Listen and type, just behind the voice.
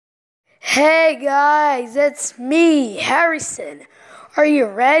Hey guys, it's me, Harrison. Are you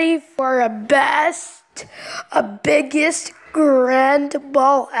ready for a biggest grand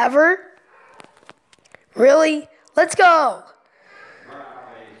ball ever? Really? Let's go!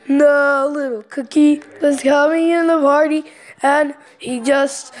 The little cookie was coming in the party, and he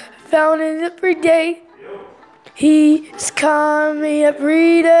just found it every day. He's coming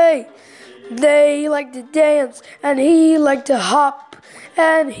every day. They like to dance, and he liked to hop,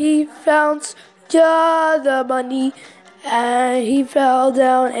 and he found just the money, and he fell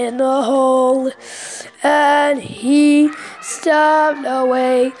down in the hole, and he stepped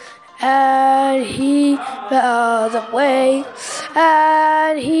away, and he fell away,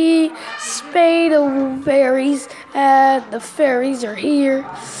 and he spayed the fairies, and the fairies are here.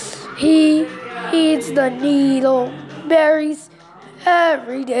 He eats the needle berries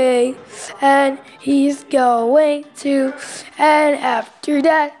every day, and he's going to, and after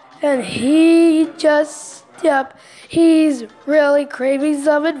that, and he's really craving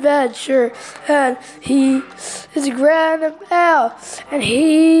some adventure, and he is grand now, and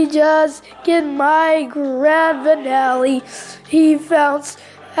he just get my grand finale. He founds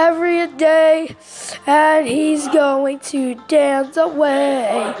every day, and he's going to dance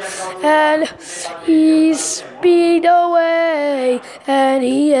away, and he's speed away, and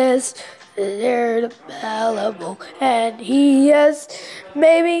he is there to Malibu, and he is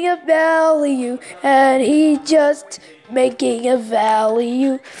making a value, and he just making a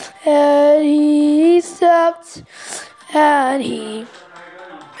value, and he stopped, and he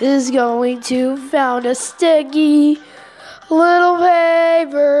is going to found a sticky little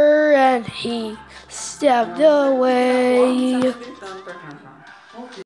paper, and he stepped away.